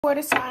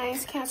Water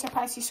signs, Cancer,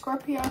 Pisces,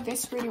 Scorpio.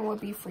 This reading will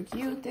be for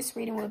you. This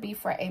reading will be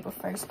for April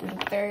 1st through the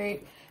 3rd.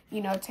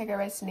 You know, take a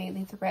resonate,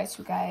 leave the rest.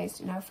 You guys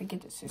do not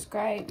forget to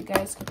subscribe. You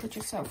guys can put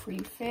yourself where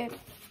you fit.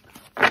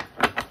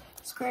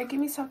 Square, give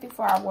me something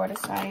for our water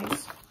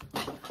signs.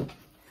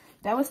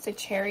 That was the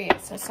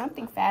Chariot. So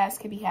something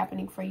fast could be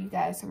happening for you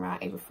guys around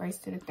April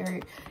 1st to the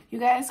 3rd. You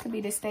guys could be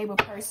the stable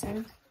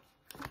person,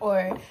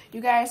 or you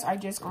guys are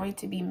just going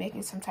to be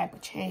making some type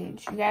of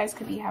change. You guys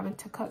could be having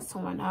to cut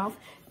someone off.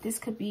 This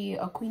could be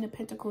a Queen of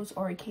Pentacles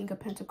or a King of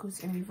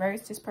Pentacles in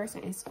reverse. This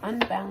person is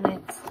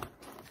unbalanced.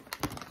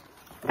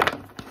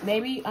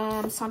 Maybe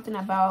something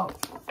about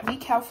be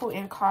careful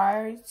in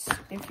cars.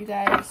 If you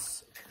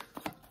guys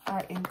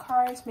are in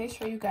cars, make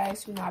sure you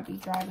guys do not be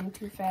driving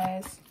too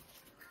fast.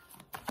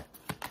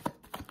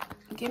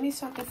 Give me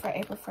something for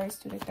April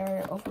 1st to the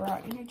 3rd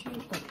overall energy,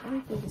 but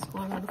everything is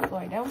going on the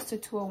floor. That was the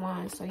 2 of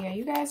Wands. So yeah,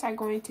 you guys are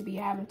going to be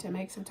having to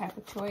make some type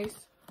of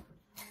choice.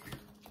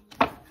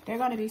 There's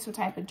going to be some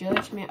type of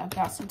judgment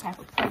about some type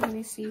of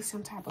pregnancy,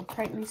 some type of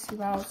pregnancy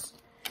loss.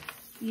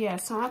 Yeah,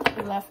 someone could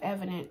have left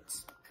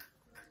evidence.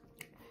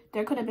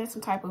 There could have been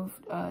some type of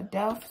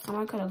death.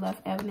 Someone could have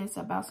left evidence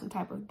about some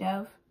type of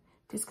death.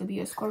 This could be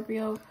a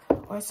Scorpio,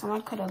 or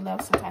someone could have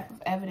left some type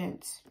of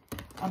evidence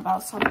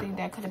about something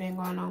that could have been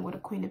going on with a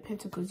Queen of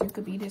Pentacles. You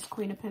could be this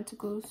Queen of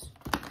Pentacles.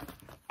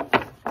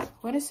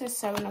 What is this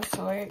 7 of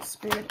Swords,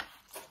 Spirit?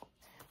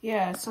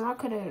 Yeah, someone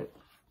could have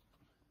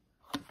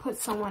put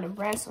someone to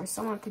rest, or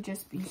someone could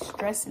just be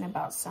stressing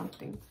about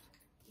something.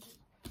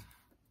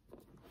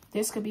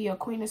 This could be a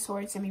Queen of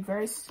Swords in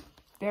reverse.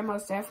 There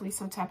most definitely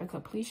some type of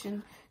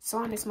completion.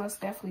 Someone is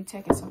most definitely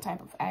taking some type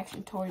of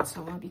action towards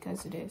someone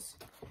because of this.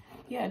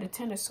 Yeah, the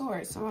 10 of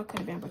Swords. Someone could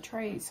have been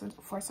betrayed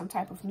for some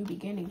type of new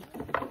beginning.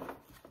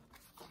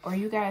 Or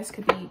you guys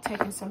could be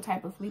taking some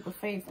type of leap of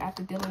faith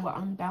after dealing with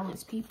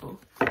unbalanced people.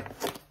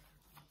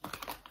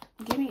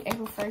 Give me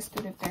April 1st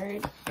through the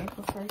 3rd.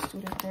 April 1st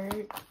through the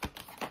 3rd.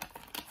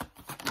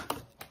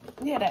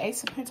 Yeah, the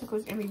Ace of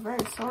Pentacles in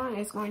reverse. Someone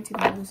is going to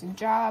be losing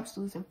jobs,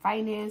 losing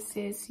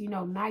finances, you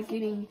know, not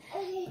getting...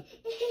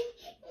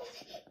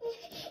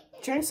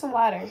 Drink some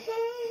water.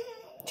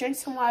 Drink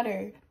some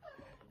water.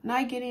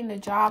 Not getting the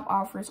job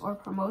offers or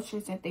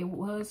promotions that they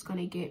was going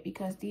to get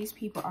because these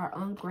people are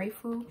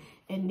ungrateful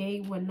and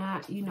they would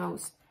not, you know,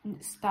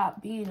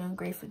 stop being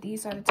ungrateful.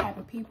 These are the type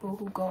of people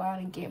who go out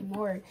and get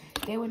more.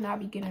 They would not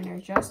be getting their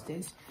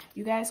justice.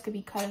 You guys could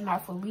be cutting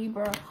off a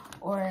Libra,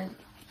 or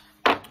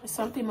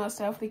something most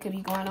definitely could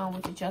be going on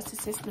with the justice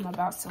system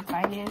about some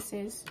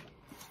finances.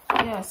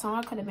 Yeah,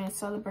 someone could have been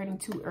celebrating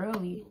too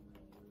early.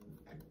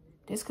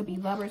 This could be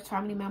lovers,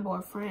 family member,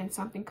 or friend.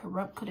 Something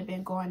corrupt could have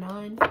been going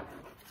on.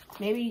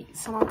 Maybe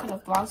someone could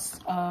have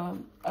lost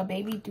a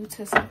baby due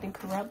to something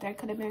corrupt that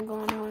could have been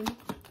going on.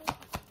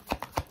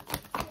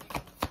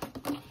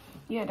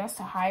 Yeah, that's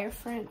the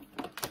Hierophant.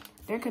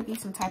 There could be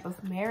some type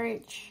of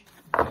marriage.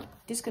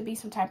 This could be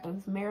some type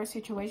of marriage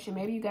situation.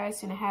 Maybe you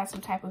guys didn't have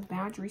some type of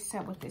boundary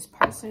set with this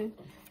person.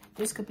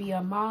 This could be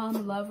a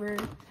mom, lover,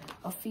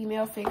 a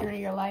female figure in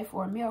your life,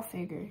 or a male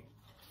figure.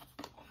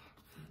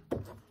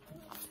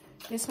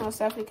 This most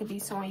definitely could be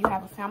someone you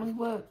have a family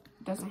with.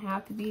 Doesn't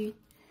have to be.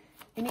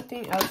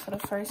 Anything else for the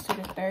 1st to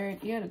the 3rd?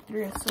 Yeah, the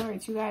 3 of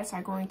Swords. You guys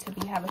are going to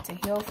be having to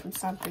heal from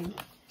something.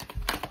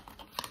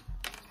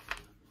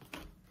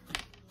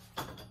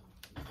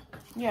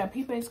 Yeah,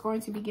 people is going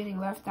to be getting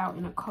left out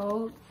in a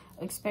cold.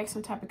 Expect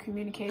some type of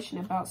communication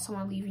about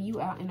someone leaving you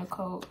out in a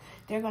cold.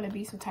 There's going to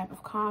be some type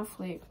of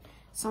conflict.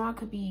 Someone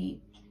could be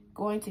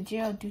going to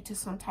jail due to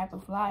some type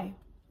of lie.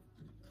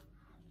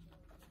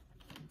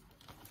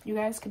 You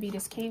guys could be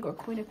this King or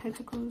Queen of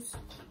Pentacles.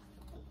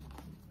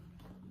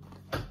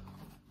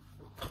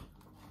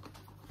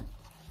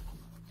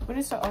 What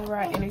is the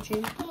overall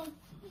energy?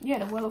 Yeah,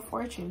 the Wheel of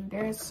Fortune.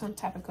 There is some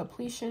type of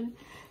completion.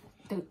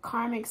 The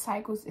karmic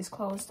cycles is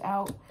closed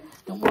out.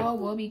 The world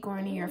will be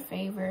going in your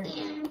favor.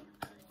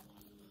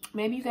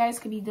 Maybe you guys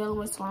could be dealing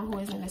with someone who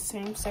is in a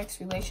same-sex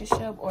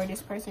relationship, or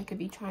this person could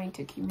be trying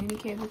to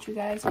communicate with you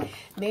guys.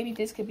 Maybe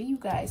this could be you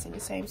guys in a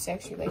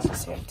same-sex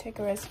relationship. Take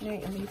a rest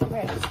tonight and leave the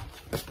rest.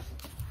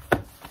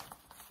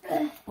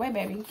 Wait,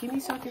 baby. Give me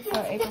something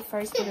for April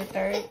 1st to the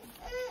 3rd.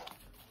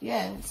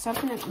 Yeah,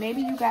 something that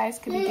maybe you guys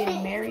could be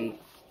getting married,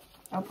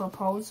 a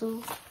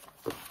proposal.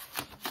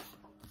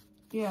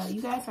 Yeah,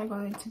 you guys are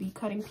going to be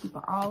cutting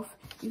people off.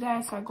 You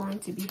guys are going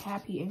to be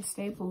happy and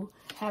stable,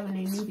 having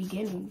a new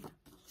beginning,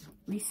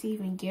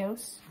 receiving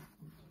gifts.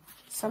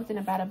 Something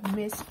about a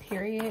missed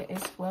period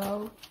as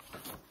well.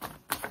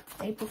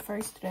 April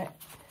 1st to the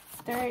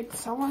 3rd.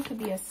 Someone could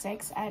be a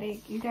sex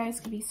addict. You guys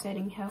could be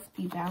setting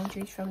healthy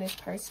boundaries from this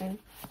person.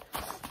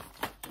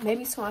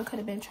 Maybe someone could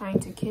have been trying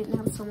to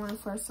kidnap someone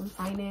for some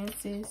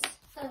finances.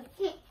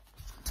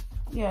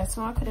 Yeah,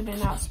 someone could have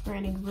been out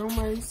spreading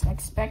rumors.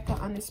 Expect an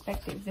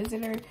unexpected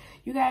visitor.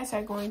 You guys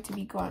are going to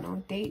be going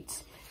on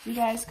dates. You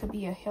guys could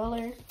be a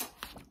healer.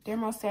 There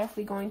most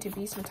definitely going to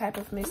be some type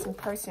of missing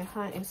person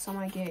hunt if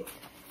someone get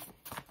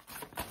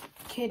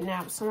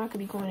kidnapped. Someone could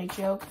be going to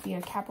jail. Could be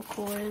a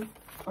Capricorn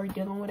or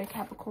dealing with a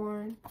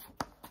Capricorn.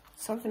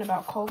 Something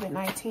about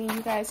COVID-19.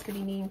 You guys could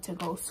be needing to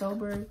go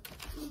sober.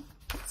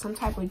 Some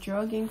type of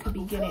drugging could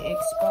be getting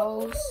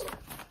exposed.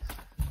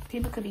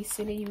 People could be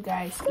sending you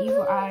guys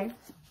evil eye.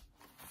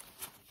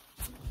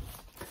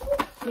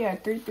 Yeah,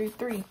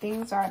 333.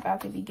 Things are about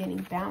to be getting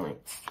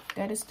balanced.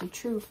 That is the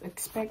truth.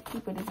 Expect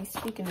people to be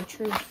speaking the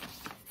truth.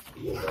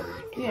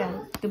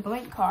 Yeah, the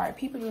blank card.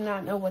 People do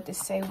not know what to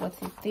say, what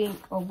to think,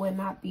 or what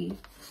not be.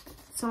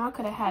 Someone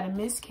could have had a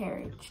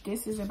miscarriage.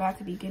 This is about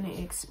to be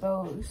getting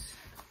exposed.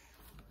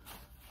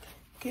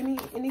 Give me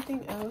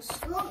anything else.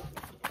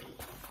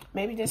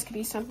 Maybe this could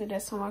be something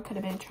that someone could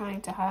have been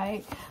trying to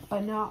hide.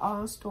 But not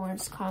all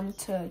storms come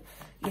to,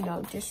 you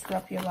know,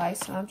 disrupt your life.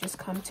 Some just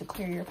come to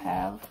clear your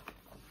path.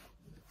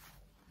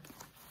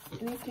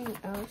 Anything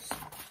else?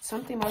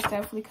 Something most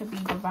definitely could be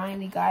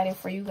divinely guided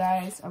for you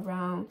guys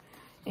around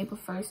April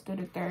 1st through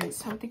the 3rd.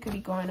 Something could be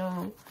going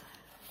on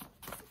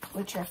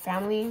with your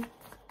family.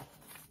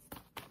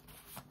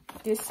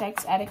 This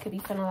sex addict could be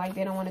feeling like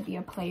they don't want to be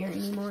a player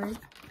anymore.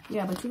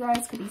 Yeah, but you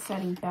guys could be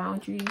setting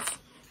boundaries.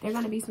 There's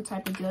going to be some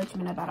type of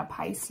judgment about a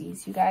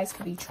Pisces. You guys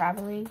could be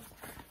traveling.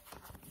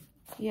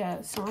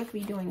 Yeah, someone could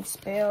be doing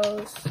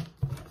spells.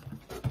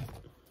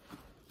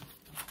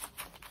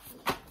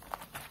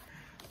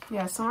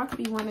 Yeah, someone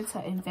could be wanting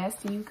to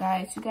invest in you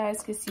guys. You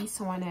guys could see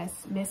someone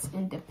that's Miss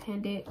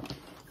Independent.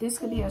 This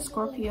could be a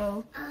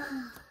Scorpio,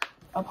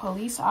 a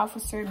police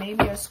officer.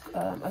 Maybe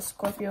a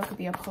Scorpio could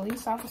be a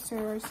police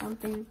officer or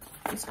something.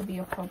 This could be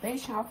a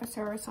probation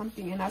officer or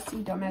something. And I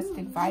see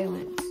domestic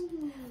violence.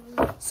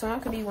 Someone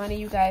could be wanting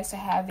you guys to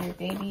have their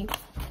baby.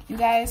 You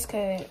guys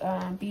could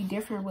be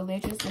different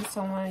religions than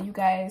someone. You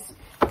guys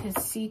could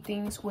see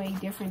things way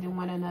different than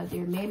one another.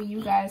 Maybe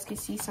you guys could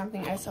see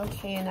something that's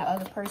okay and the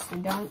other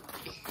person don't.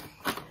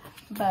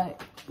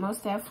 But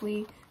most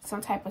definitely,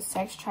 some type of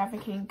sex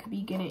trafficking could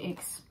be getting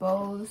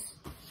exposed.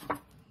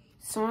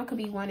 Someone could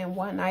be wanting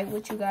one night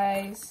with you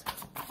guys.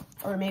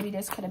 Or maybe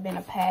this could have been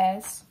a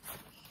past.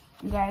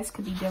 You guys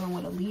could be dealing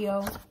with a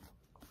Leo.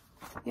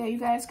 Yeah, you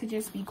guys could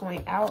just be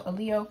going out. A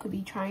Leo could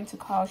be trying to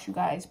cause you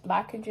guys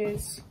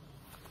blockages.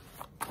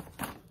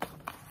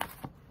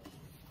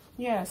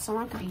 Yeah,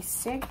 someone could be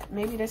sick.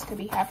 Maybe this could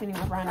be happening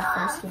around the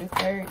 1st to the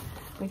 3rd.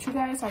 But you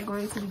guys are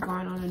going to be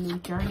going on a new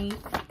journey.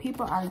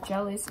 People are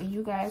jealous and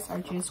you guys are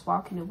just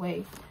walking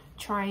away.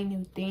 Trying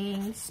new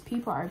things.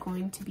 People are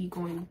going to be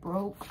going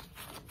broke.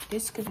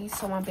 This could be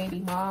someone baby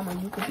mom or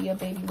you could be a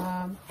baby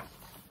mom.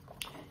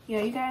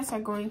 Yeah, you guys are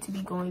going to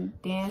be going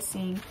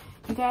dancing.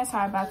 You guys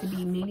are about to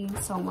be meeting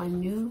someone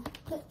new.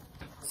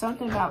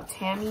 Something about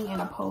Tammy and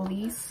the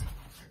police.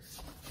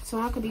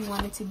 Someone could be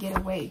wanting to get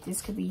away.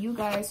 This could be you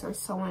guys or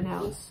someone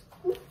else.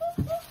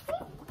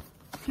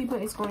 People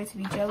is going to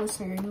be jealous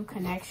of your new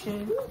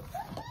connection.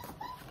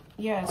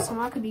 Yeah,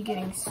 someone could be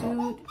getting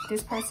sued.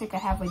 This person could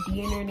have a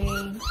D in their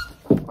name.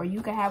 Or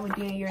you could have a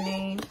D in your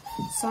name.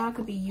 Someone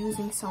could be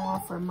using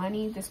someone for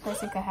money. This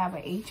person could have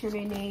an H in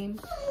their name.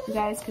 You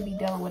guys could be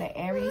dealing with an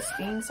Aries.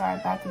 Things are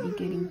about to be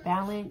getting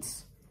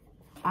balanced.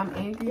 I'm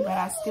angry, but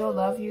I still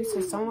love you.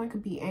 So someone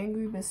could be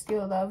angry, but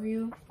still love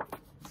you.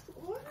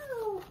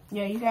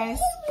 Yeah, you guys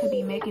could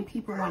be making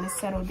people want to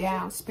settle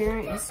down.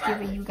 Spirit is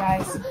giving you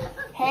guys...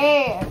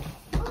 Hey!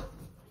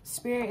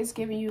 Spirit is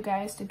giving you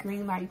guys the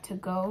green light to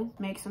go.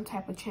 Make some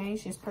type of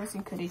change. This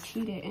person could have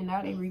cheated and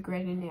now they're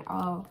regretting it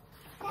all.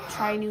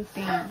 Try new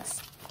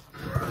things.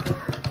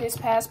 This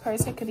past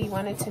person could be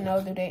wanting to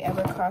know, do they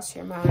ever cross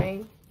your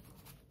mind?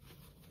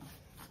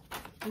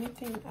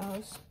 Anything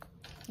else?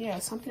 Yeah,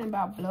 something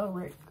about blood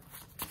work.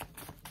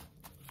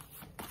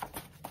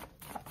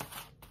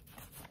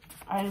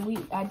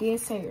 And I did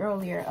say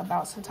earlier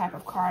about some type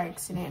of car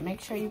accident.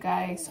 Make sure you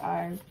guys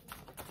are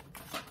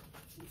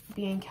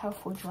being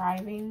careful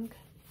driving.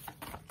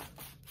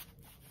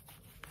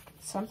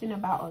 Something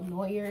about a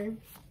lawyer.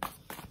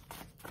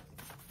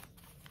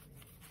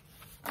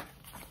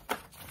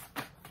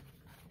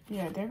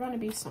 Yeah, there are going to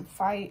be some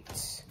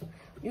fights.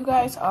 You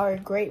guys are a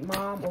great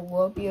mom or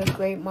will be a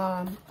great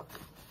mom.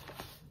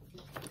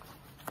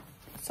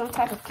 Some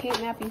type of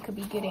kidnapping could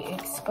be getting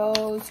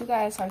exposed. You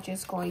guys are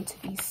just going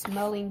to be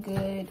smelling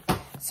good.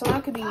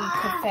 Someone could be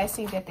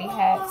confessing that they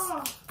had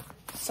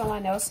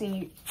someone else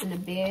in the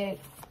bed.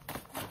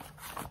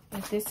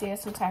 If this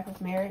is some type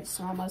of marriage,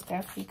 someone most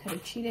definitely could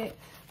have cheated.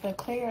 But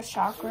clear your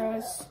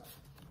chakras.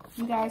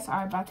 You guys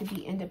are about to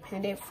be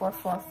independent.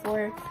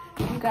 444.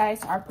 You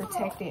guys are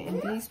protected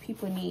and these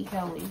people need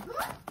healing.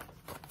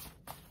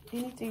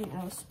 Anything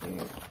else,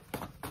 Spirit?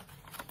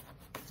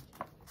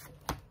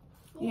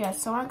 Yeah,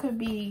 someone could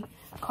be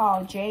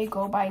called Jay,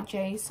 go by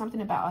Jay.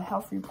 Something about a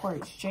health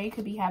report. Jay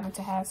could be having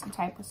to have some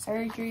type of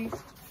surgery.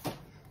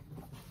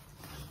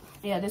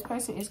 Yeah, this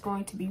person is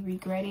going to be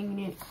regretting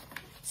it.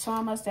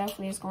 Someone most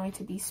definitely is going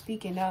to be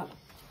speaking up.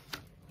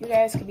 You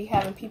guys could be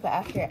having people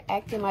out here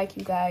acting like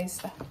you guys,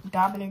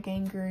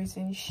 doppelgangers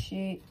and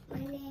shit.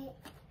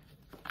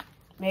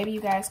 Maybe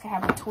you guys could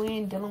have a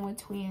twin, dealing with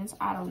twins.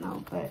 I don't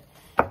know, but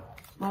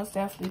most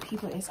definitely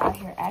people is out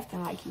here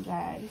acting like you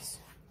guys.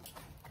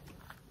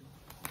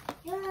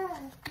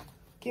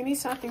 Give me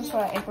something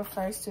for April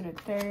 1st to the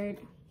 3rd.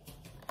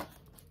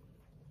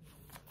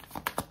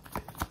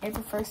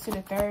 April 1st to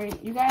the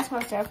 3rd. You guys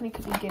most definitely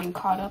could be getting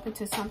caught up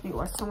into something,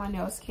 or someone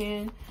else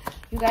can.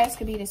 You guys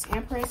could be this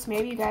Empress.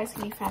 Maybe you guys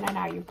could be finding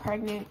out you're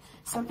pregnant.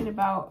 Something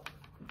about,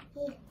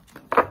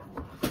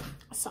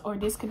 or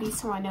this could be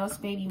someone else,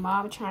 baby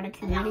mom, trying to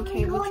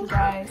communicate with you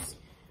guys.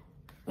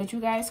 But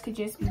you guys could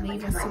just be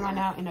leaving someone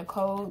out in the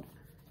cold.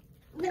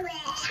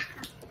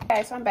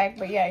 Guys, I'm back.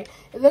 But yeah,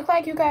 it looked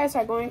like you guys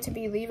are going to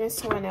be leaving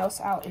someone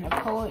else out in the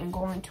cold and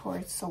going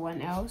towards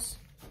someone else.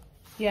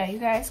 Yeah, you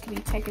guys could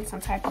be taking some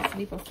type of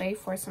leap of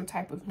faith for some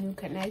type of new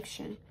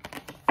connection.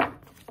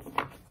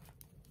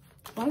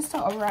 What is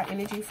the overall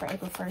energy for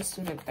April 1st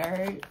to the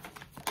 3rd?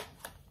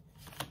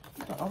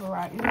 The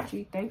overall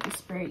energy. Thank you,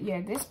 Spirit.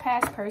 Yeah, this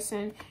past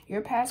person,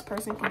 your past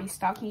person could be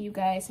stalking you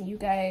guys. And you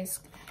guys,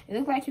 it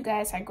looks like you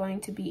guys are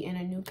going to be in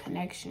a new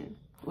connection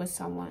with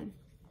someone.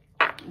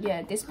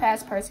 Yeah, this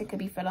past person could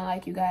be feeling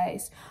like you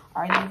guys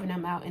are leaving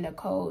them out in the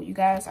cold. You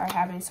guys are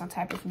having some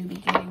type of new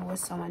beginning with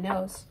someone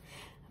else.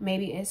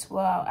 Maybe as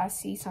well, I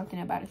see something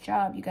about a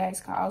job. You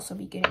guys could also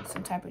be getting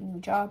some type of new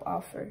job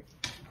offer.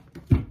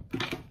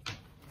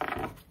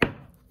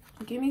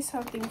 Give me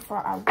something for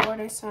our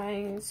water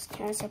signs.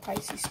 Cancer,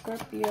 Pisces,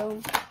 Scorpio.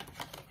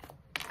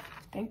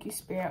 Thank you,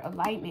 Spirit.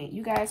 Alignment.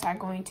 You guys are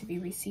going to be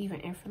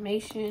receiving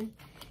information.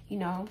 You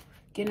know,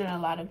 getting a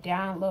lot of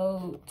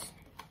downloads.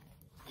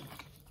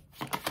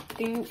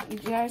 You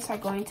guys are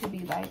going to be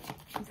like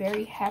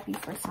very happy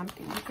for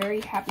something.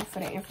 Very happy for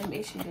the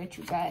information that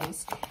you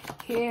guys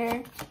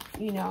hear,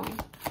 you know,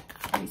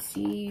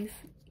 receive.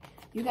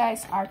 You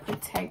guys are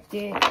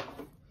protected.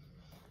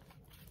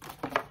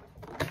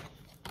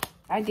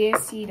 I did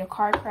see the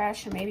car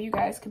crash, and maybe you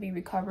guys could be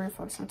recovering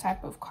from some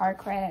type of car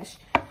crash.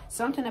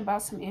 Something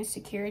about some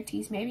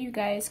insecurities. Maybe you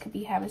guys could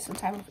be having some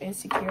type of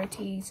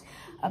insecurities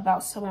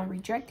about someone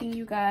rejecting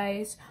you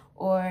guys,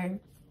 or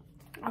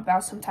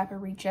about some type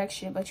of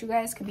rejection. But you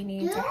guys could be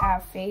needing to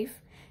have faith,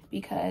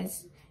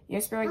 because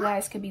your spirit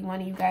guides could be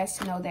wanting you guys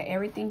to know that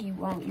everything you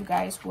want, you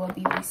guys will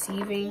be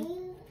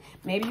receiving.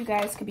 Maybe you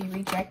guys could be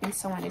rejecting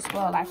someone as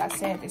well. Like I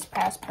said, this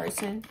past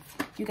person,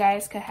 you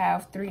guys could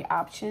have 3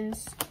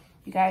 options.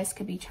 You guys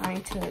could be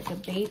trying to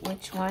debate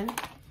which one.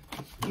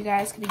 You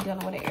guys could be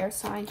dealing with an air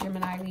sign,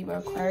 Gemini, Libra,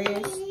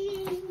 Aquarius.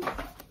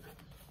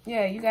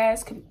 Yeah, you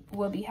guys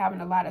will be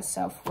having a lot of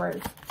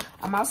self-worth.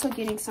 I'm also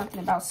getting something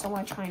about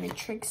someone trying to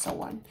trick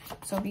someone.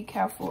 So be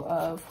careful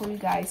of who you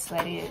guys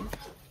let in.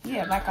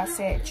 Yeah, like I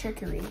said,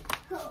 trickery.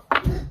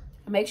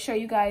 Make sure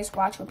you guys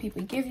watch what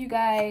people give you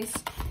guys.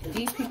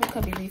 These people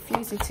could be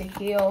refusing to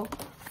heal.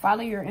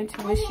 Follow your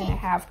intuition and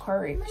have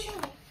courage.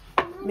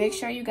 Make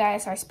sure you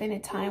guys are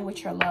spending time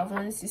with your loved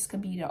ones. This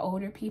could be the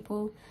older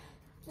people.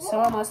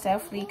 Someone most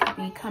definitely could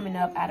be coming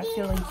up out of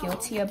feeling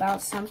guilty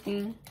about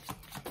something.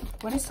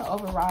 What is the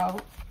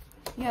overall?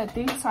 Yeah,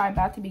 things are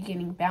about to be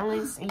getting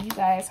balanced, and you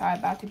guys are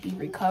about to be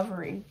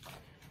recovering.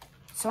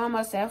 Someone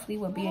most definitely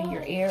will be in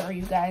your ear, or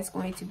you guys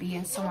going to be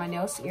in someone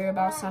else's ear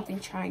about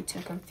something, trying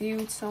to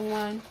confuse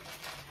someone.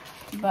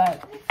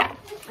 But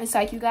it's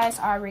like you guys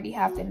already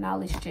have the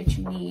knowledge that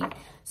you need.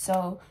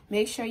 So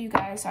make sure you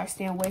guys are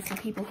staying away from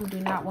people who do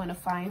not want to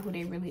find who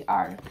they really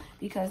are,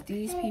 because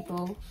these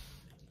people,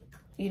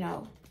 you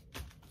know,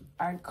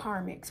 are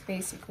karmics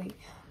basically.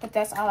 But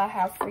that's all I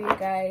have for you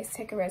guys.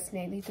 Take a rest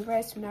and leave the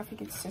rest. Do not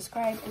forget to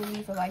subscribe and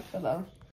leave a like below.